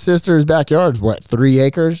 your sister's backyard's what, 3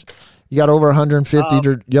 acres? You got over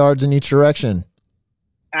 150 yards in each direction.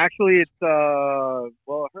 Actually, it's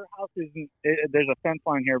well, her house isn't. There's a fence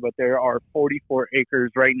line here, but there are 44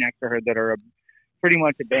 acres right next to her that are pretty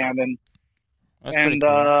much abandoned. That's and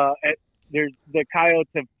cool. There's the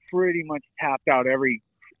coyotes have pretty much tapped out every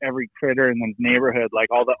critter in the neighborhood, like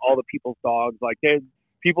all the people's dogs. Like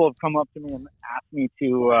people have come up to me and asked me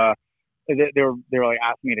to they were like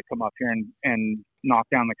asking me to come up here and knock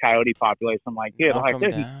down the coyote population. I'm like, dude,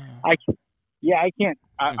 I can't.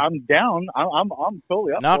 I'm down. I'm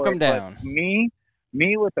totally up. Knock for them it, down. But me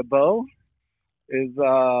with a bow is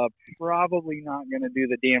probably not going to do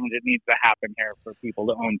the damage it needs to happen here for people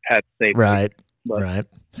to own pets safely. Right.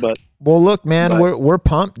 But well, look, man, we're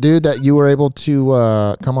pumped, dude, that you were able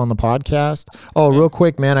to come on the podcast. Oh, real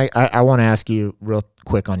quick, man, I want to ask you real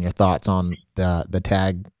quick on your thoughts on the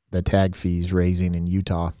tag fees raising in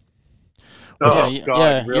Utah. Oh,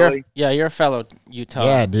 God, really? You're a fellow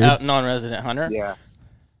Utah dude. non-resident hunter. Yeah.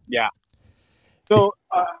 Yeah. So,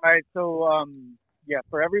 all right. So, yeah,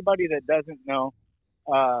 for everybody that doesn't know,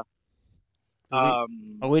 uh,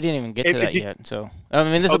 We didn't even get to that you, yet. So I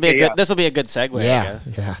mean, this will okay, yeah. be a good segue, I Yeah, guess.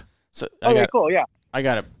 yeah. So Okay, cool, yeah. I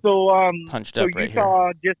got it So, punched so up right here.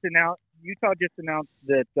 Utah just announced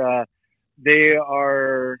that they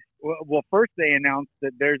are. Well, first they announced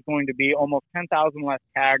that there's going to be almost 10,000 less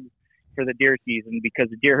tags for the deer season because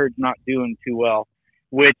the deer herd's not doing too well.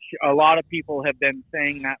 Which a lot of people have been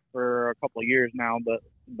saying that for a couple of years now,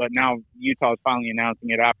 but now Utah is finally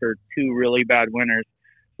announcing it after 2 really bad winters.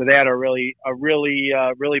 So they had a really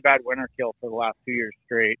bad winter kill for the last 2 years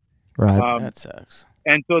straight. Right. That sucks.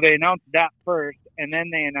 And so they announced that first, and then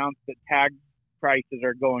they announced that tag prices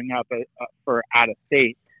are going up for out of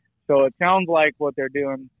state. So it sounds like what they're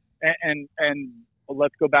doing, and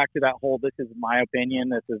let's go back to that whole. This is my opinion.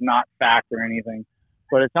 This is not fact or anything,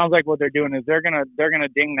 but it sounds like what they're doing is they're gonna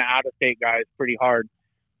ding the out of state guys pretty hard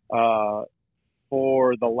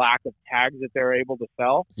for the lack of tags that they're able to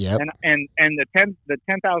sell. Yep. And the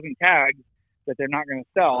 10,000 tags that they're not going to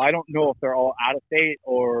sell. I don't know if they're all out of state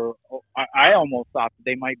or I almost thought that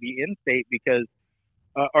they might be in state because,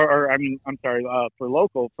 for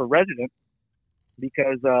local, for resident,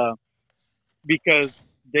 because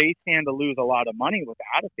they stand to lose a lot of money with the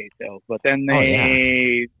out of state sales. But then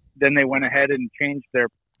they went ahead and changed their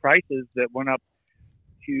prices that went up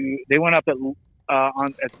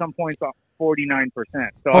at some points 49%.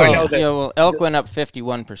 So I know that elk went up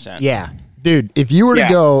 51%. Yeah. Dude, if you were to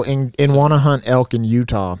go and want to hunt elk in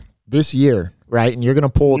Utah this year, right, and you're going to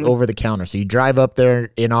pull it over the counter, so you drive up there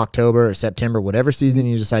in October or September, whatever season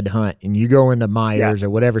you decide to hunt, and you go into Myers or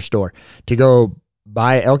whatever store to go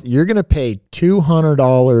buy elk, you're going to pay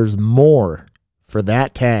 $200 more for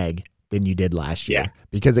that tag than you did last year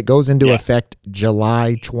because it goes into effect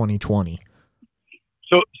July 2020.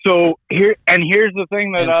 So here's the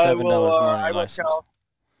thing that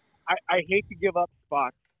I hate to give up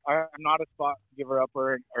spots. I'm not a spot giver up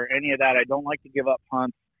or any of that. I don't like to give up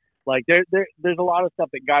hunts. Like there's a lot of stuff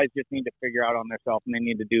that guys just need to figure out on themselves and they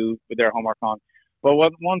need to do with their homework on. But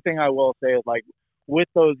one thing I will say is like with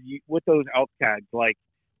those elk tags, like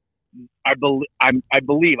I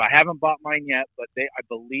believe I haven't bought mine yet, but I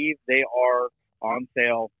believe they are on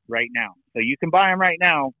sale right now. So you can buy them right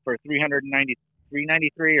now for $393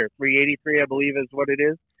 or $383, I believe is what it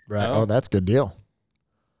is. Right. Oh, that's a good deal.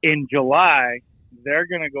 In July, they're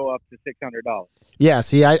going to go up to $600. Yeah.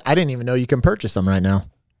 See, I didn't even know you can purchase them right now.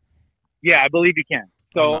 Yeah, I believe you can.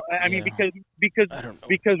 So I mean, because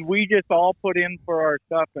we just all put in for our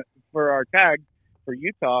stuff for our tags for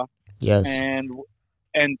Utah. Yes.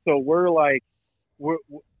 And so we're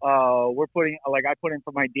putting, like I put in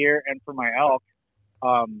for my deer and for my elk,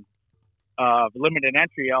 limited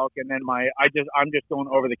entry elk, and then I'm just going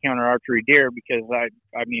over the counter archery deer because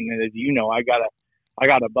I mean, as you know, I got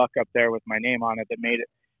a buck up there with my name on it that made it.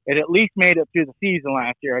 It at least made it through the season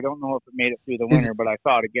last year. I don't know if it made it through the winter, but I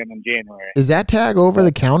saw it again in January. Is that tag over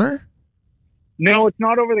the counter? No, it's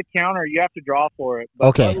not over the counter. You have to draw for it. But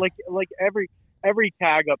okay. Like every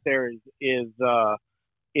tag up there is a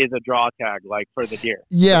draw tag, like for the deer.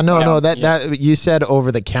 Yeah, no, that you said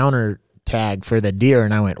over the counter tag for the deer,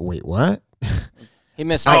 and I went, wait, what? He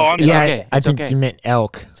missed. I think you meant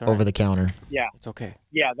elk over the counter. Yeah, it's okay.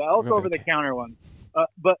 Yeah, the elk over the counter one.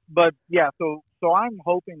 But yeah, so I'm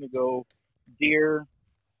hoping to go deer,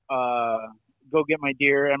 go get my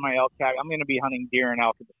deer and my elk tag. I'm going to be hunting deer and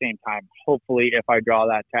elk at the same time. Hopefully, if I draw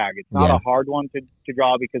that tag, it's not a hard one to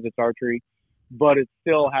draw because it's archery, but it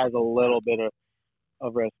still has a little bit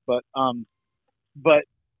of risk. But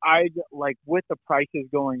I like with the prices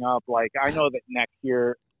going up. Like I know that next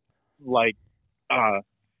year, like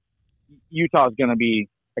Utah's going to be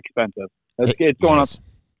expensive. It's going up.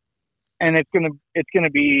 And it's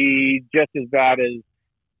gonna be just as bad as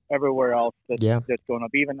everywhere else that's going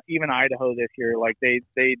up. Even Idaho this year, like they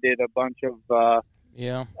did a bunch of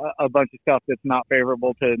stuff that's not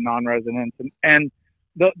favorable to non-residents. And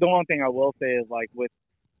the one thing I will say is like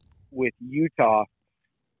with Utah,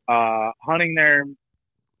 hunting there,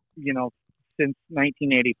 you know, since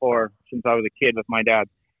 1984, since I was a kid with my dad.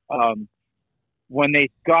 When they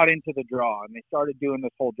got into the draw and they started doing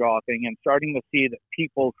this whole draw thing and starting to see that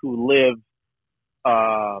people who live,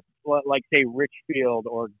 like say Richfield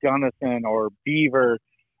or Gunnison or Beaver,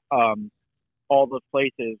 all those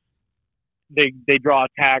places, they draw a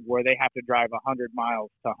tag where they have to drive 100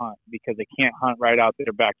 miles to hunt because they can't hunt right out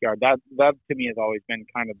their backyard. That to me has always been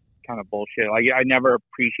kind of bullshit. Like I never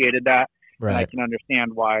appreciated that, and I can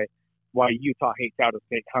understand why Utah hates out of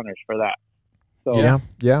state hunters for that. So,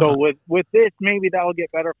 So with this, maybe that'll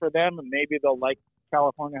get better for them, and maybe they'll like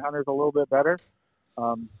California hunters a little bit better.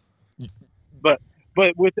 but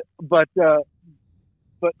but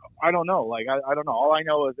I don't know. Like I don't know. All I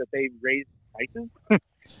know is that they raised prices,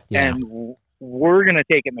 Yeah. and we're gonna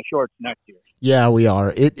take in the shorts next year. Yeah, we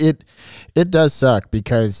are. It does suck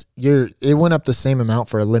because it went up the same amount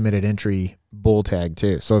for a limited entry bull tag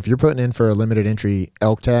too. So if you're putting in for a limited entry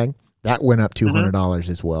elk tag, that went up $200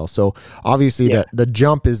 as well. So obviously the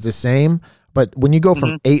jump is the same, but when you go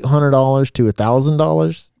from $800 to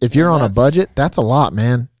 $1,000, if you're on a budget, that's a lot,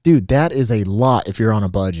 man. Dude, that is a lot if you're on a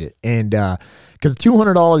budget. And because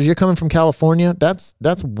 $200, you're coming from California, that's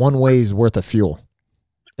one way's worth of fuel.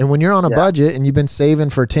 And when you're on a budget and you've been saving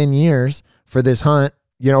for 10 years for this hunt,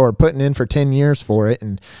 or putting in for 10 years for it,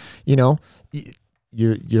 and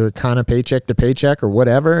you're kind of paycheck to paycheck or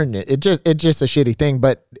whatever, and it's just a shitty thing.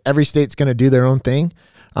 But every state's going to do their own thing.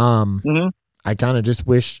 I kind of just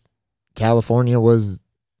wish California was,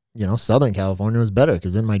 Southern California was better,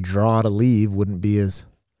 because then my draw to leave wouldn't be as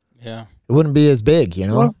big,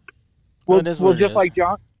 Well, just like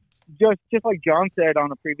John said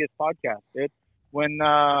on a previous podcast, when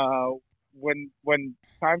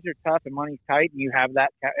times are tough and money's tight, and you have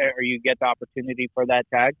that or you get the opportunity for that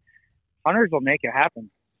tag, hunters will make it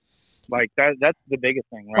happen. Like that's the biggest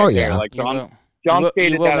thing, right? Oh yeah, there. Like John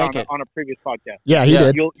stated that on a previous podcast. Yeah, he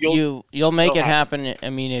did. You'll make it happen. I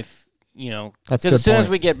mean, if that's as soon as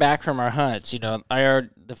we get back from our hunts, I earned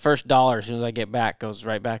the first dollar as soon as I get back goes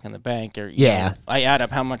right back in the bank. Or I add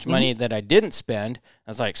up how much money that I didn't spend.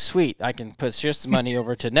 I was like, sweet, I can put just the money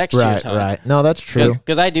over to next year's hunt. Right. No, that's true.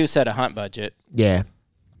 Because I do set a hunt budget. Yeah.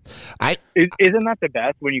 Isn't that the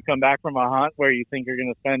best when you come back from a hunt where you think you're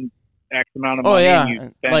going to spend X amount of money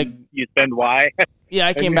and you spend Y? Yeah,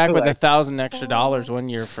 I came back with $1,000 extra one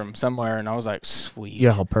year from somewhere, and I was like, sweet.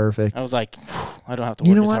 Yeah, perfect. I was like, I don't have to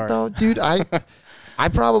work as hard. Though, dude? I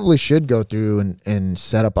probably should go through and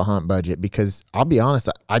set up a hunt budget, because I'll be honest,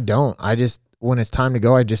 I don't. I just, when it's time to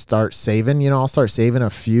go, I just start saving. I'll start saving a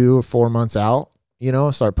few 4 months out,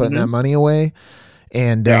 start putting that money away.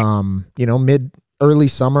 And, early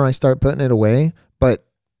summer, I start putting it away. But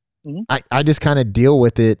I just kind of deal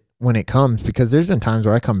with it when it comes, because there's been times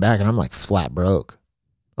where I come back and I'm like flat broke.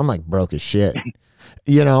 I'm like broke as shit,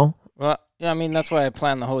 Well, yeah, I mean, that's why I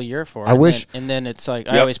plan the whole year for it. And then it's like,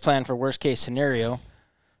 I always plan for worst case scenario.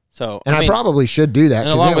 So, I probably should do that. And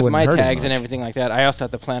along with my tags and everything like that, I also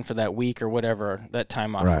have to plan for that week or whatever, that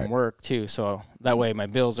time off from work too. So that way my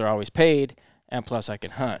bills are always paid, and plus I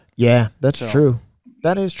can hunt. Yeah, that's true.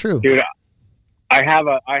 That is true. Dude, I have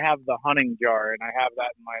the hunting jar, and I have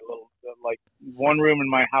that in my little, like, one room in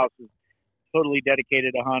my house is totally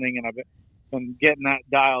dedicated to hunting, and I've been getting that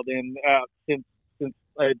dialed in since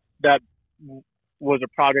that was a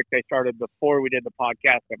project I started before we did the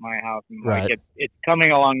podcast at my house, and like it's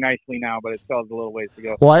coming along nicely now, but it still has a little ways to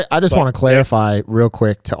go. Well, I just want to clarify real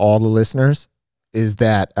quick to all the listeners is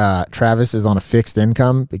that Travis is on a fixed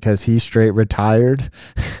income because he's straight retired.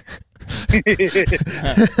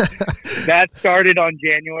 That started on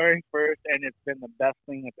January 1st, and it's been the best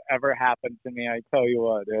thing that's ever happened to me. I tell you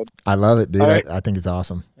what, dude. I love it, dude. I think it's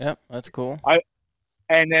awesome. Yep, that's cool.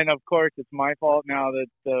 And then, of course, it's my fault now that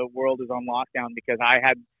the world is on lockdown, because I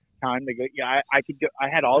had time to go. Yeah, I could go. I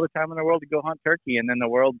had all the time in the world to go hunt turkey, and then the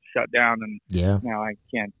world shut down, and now I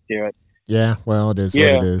can't do it. Yeah, well, it is what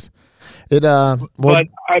it is. But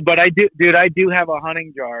I do, dude. I do have a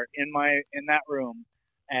hunting jar in that room.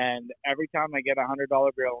 And every time I get $100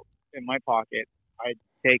 bill in my pocket, I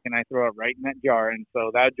take and I throw it right in that jar. And so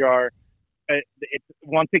that jar, it's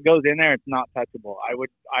once it goes in there, it's not touchable. I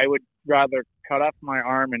would rather cut off my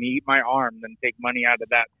arm and eat my arm than take money out of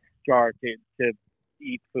that jar to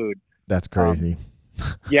eat food. That's crazy.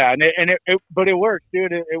 Yeah, but it works,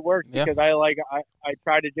 dude. It works because I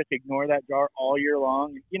try to just ignore that jar all year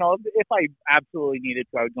long. If I absolutely needed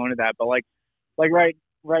to, I would go into that. But like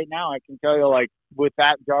right now, I can tell you, like, with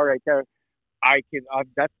that jar right there,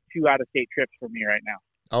 that's 2 out-of-state trips for me right now.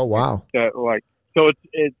 Oh wow! So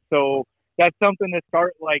that's something to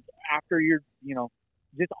start, like, after you're,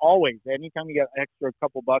 just always, anytime you get an extra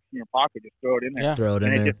couple bucks in your pocket, just throw it in there. Yeah. Throw it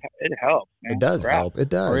in there. It helps. Man. It does help. It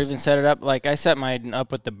does. Or even set it up, like I set mine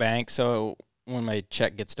up with the bank, so when my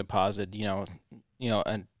check gets deposited, a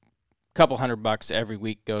couple $100 every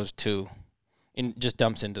week goes to. And just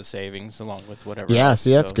dumps into savings along with whatever. Yeah,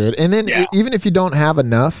 see, that's good. And then even if you don't have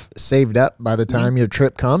enough saved up by the time your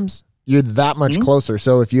trip comes, you're that much closer.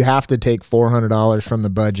 So if you have to take $400 from the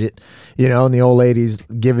budget, and the old lady's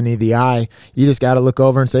giving you the eye, you just got to look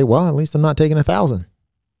over and say, well, at least I'm not taking 1,000.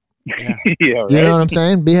 Yeah, right? You know what I'm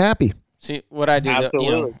saying? Be happy. See, what I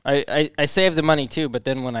do, I save the money too, but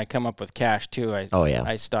then when I come up with cash too,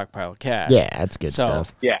 I stockpile cash. Yeah, that's good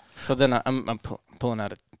stuff. Yeah. So then I'm pulling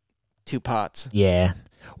out 2 pots. Yeah.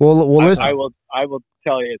 Well, listen. I will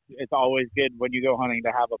tell you, it's always good when you go hunting to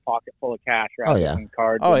have a pocket full of cash rather than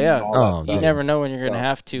cards. Oh, and yeah. all Oh, that You stuff. never know when you're going to So,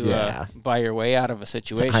 have to yeah. buy your way out of a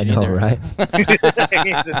situation. I know, either. right?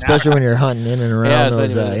 Especially when you're hunting in and around Yeah, those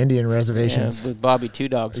especially with- Indian Yeah, reservations. with Bobby Two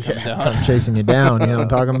Dogs comes Yeah, out. come chasing you down. You know what I'm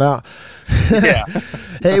talking about? Yeah.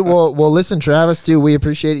 Hey, well, listen, Travis, too, we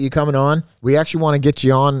appreciate you coming on. We actually want to get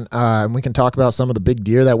you on, and we can talk about some of the big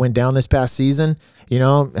deer that went down this past season. You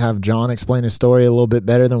know, have John explain his story a little bit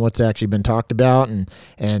better than what's actually been talked about, and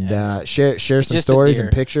share some just a stories deer.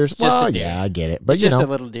 and pictures. It's just a Well, deer. yeah, I get it, but It's you just know, a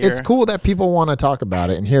little deer. it's cool that people want to talk about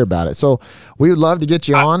it and hear about it. So we would love to get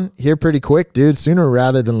you on here pretty quick, dude, sooner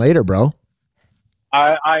rather than later, bro. I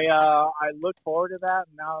look forward to that.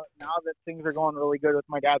 Now that things are going really good with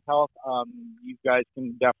my dad's health, you guys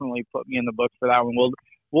can definitely put me in the books for that one.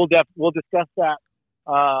 We'll discuss that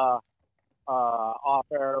off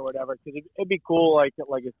air or whatever, because it'd be cool like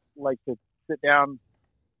to sit down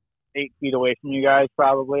 8 feet away from you guys,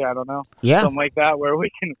 probably. I don't know, Yeah, something like that, where we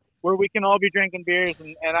can all be drinking beers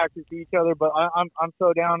and actually see each other. But I'm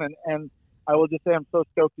so down, and I will just say I'm so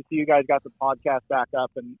stoked to see you guys got the podcast back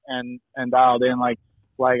up and dialed in.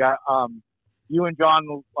 You and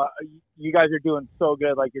John, you guys are doing so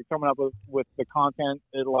good. Like, you're coming up with the content.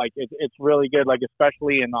 It's really good. Like,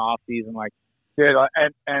 especially in the off season. Like, dude,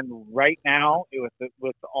 and right now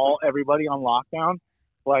with everybody on lockdown,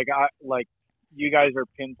 you guys are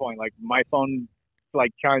pinpoint. Like, my phone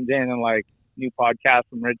chimes in and new podcast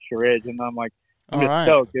from Ridge to Ridge, and I'm like, I'm All just right.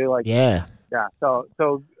 stoked, dude. Like, yeah. yeah. So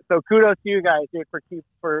kudos to you guys, dude, for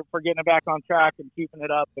getting it back on track and keeping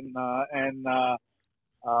it up, and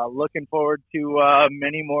looking forward to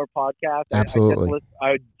many more podcasts. Absolutely.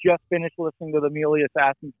 I just finished listening to the Muley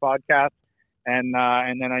Assassins podcast, and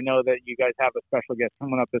then I know that you guys have a special guest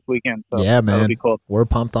coming up this weekend. So Yeah, that'll man. be cool. We're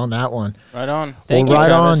pumped on that one. Right on. Thank well, you, right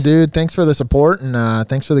Travis. on, dude. Thanks for the support and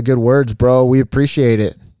thanks for the good words, bro. We appreciate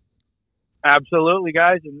it. Absolutely,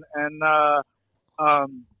 guys, and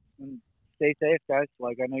stay safe, guys.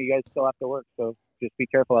 Like, I know you guys still have to work, so just be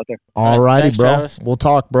careful out there. All righty, thanks, bro. Travis. We'll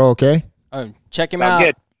talk, bro. Okay. Oh, check him Sounds out.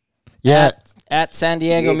 good. Yeah, At San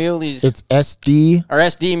Diego Muleys. it's SD or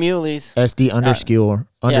SD Muleys. underscore.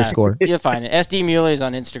 You'll find it. SD Muleys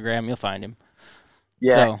on Instagram. You'll find him.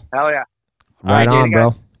 Yeah. So, Hell yeah. Right All right, on, dude,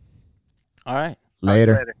 bro. all right.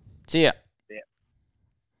 Later. See ya. See ya.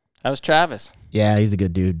 That was Travis. Yeah, he's a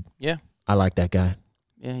good dude. Yeah. I like that guy.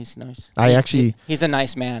 Yeah, he's nice. He's a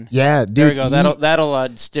nice man. Yeah, dude. There we go. That'll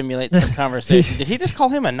stimulate some conversation. Did he just call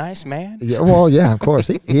him a nice man? Yeah, well, yeah, of course.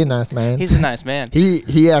 He a nice man. He's a nice man.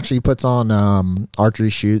 He actually puts on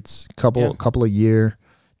archery shoots couple a year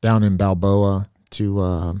down in Balboa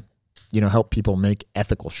to help people make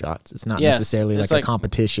ethical shots. It's not Yes, necessarily it's like a like-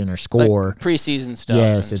 competition or score. Like preseason stuff.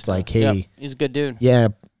 Yes, and it's stuff. like, hey- Yep, he's a good dude. Yeah,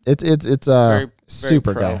 it's Very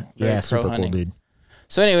super pro. guy. Very Yeah, pro super hunting. cool dude.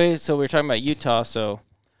 So anyway, we were talking about Utah. So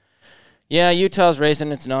yeah, Utah's raising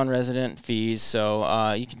its non-resident fees.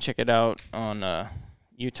 So you can check it out on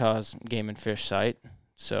Utah's Game and Fish site.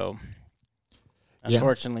 So Yeah.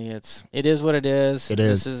 unfortunately, it is what it is. It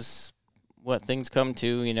is. This is what things come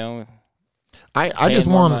to. I paying just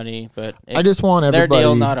more want money, but I just want their everybody.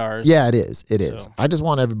 deal, not ours. Yeah, it is. It is. So- I just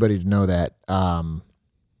want everybody to know that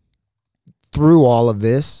through all of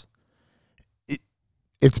this,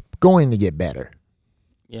 it's going to get better,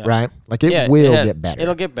 Yeah. right? Like it Yeah, will get better.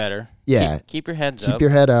 It'll get better. Yeah. Keep your heads Keep up. your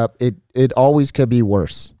head up. It always could be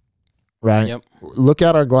worse, right? Yep. Look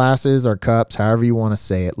at our glasses, our cups, however you want to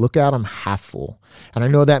say it. Look at them half full. And I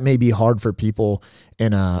know that may be hard for people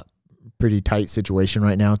in a pretty tight situation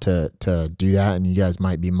right now to do that, and you guys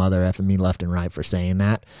might be mother effing me left and right for saying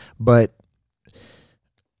that. But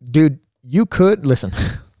dude, you could listen.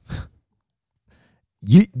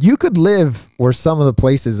 You could live where some of the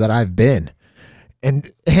places that I've been,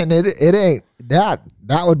 and it ain't that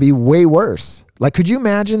would be way worse. Like, could you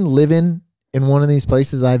imagine living in one of these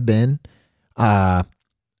places I've been,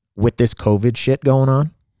 with this COVID shit going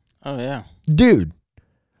on, Oh yeah. dude?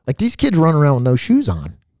 Like, these kids run around with no shoes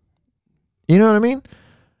on. You know what I mean?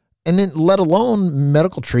 And then let alone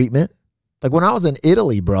medical treatment. Like when I was in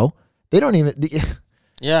Italy, bro, they don't even.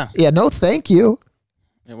 Yeah. Yeah, no, thank you.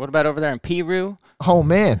 And what about over there in Peru? Oh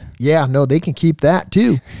man, yeah, no, they can keep that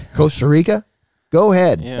too. Costa Rica, go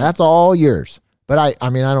ahead. Yeah. That's all yours. But I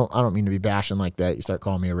mean, I don't mean to be bashing like that. You start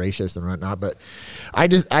calling me a racist and whatnot, but I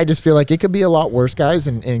just feel like it could be a lot worse, guys.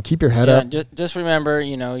 And keep your head up. Just remember,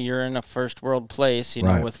 you're in a first world place.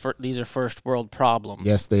 Right. These are first world problems.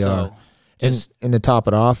 Yes, they are. Just And to top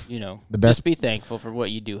it off, the the best- just be thankful for what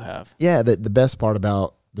you do have. yeah, the best part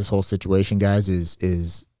about this whole situation, guys,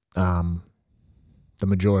 is the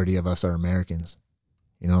majority of us are Americans.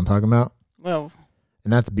 You know what I'm talking about? Well,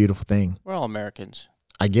 And that's a beautiful thing. we're all Americans.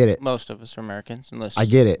 I get it. Most of us are Americans, unless I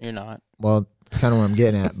get it. you're not. Well, it's kind of what I'm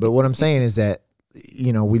getting at. But what I'm saying is that,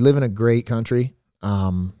 you know, we live in a great country,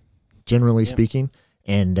 generally speaking.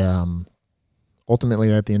 And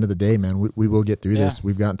ultimately, at the end of the day, man, we will get through this.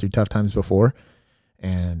 We've gotten through tough times before.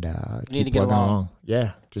 And need keep to get plugging along.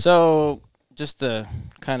 Yeah. So just to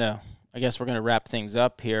kind of, I guess we're going to wrap things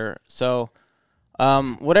up here. So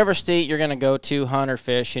whatever state you're going to go to, hunt or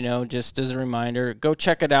fish, you know, just as a reminder, go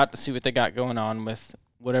check it out to see what they got going on with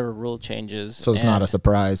whatever rule changes. So it's not a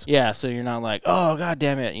surprise. Yeah, so you're not like, oh, God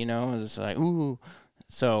damn it, you know, it's like, ooh.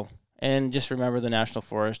 So, and just remember the National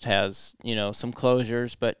Forest has, you know, some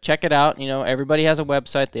closures, but check it out. You know, everybody has a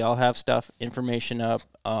website. They all have stuff, information up.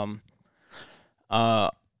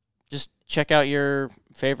 Just check out your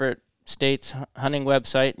favorite state's hunting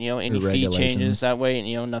website, you know, any fee changes. That way,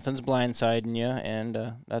 you know, nothing's blindsiding you,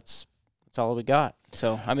 and that's all we got.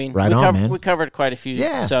 So, I mean, we covered quite a few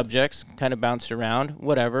subjects, kind of bounced around,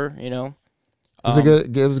 whatever, you know. It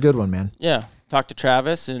was a good one, man. Yeah. Talk to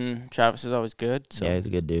Travis, and Travis is always good. So. Yeah, he's a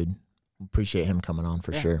good dude. Appreciate him coming on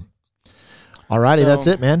for sure. All righty, that's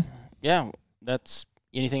it, man. Yeah, that's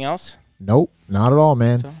anything else? Nope, not at all,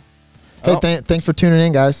 man. Hey, thanks for tuning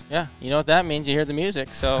in, guys. Yeah, you know what that means. You hear the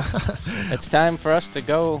music, so it's time for us to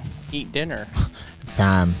go eat dinner. It's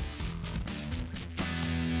time.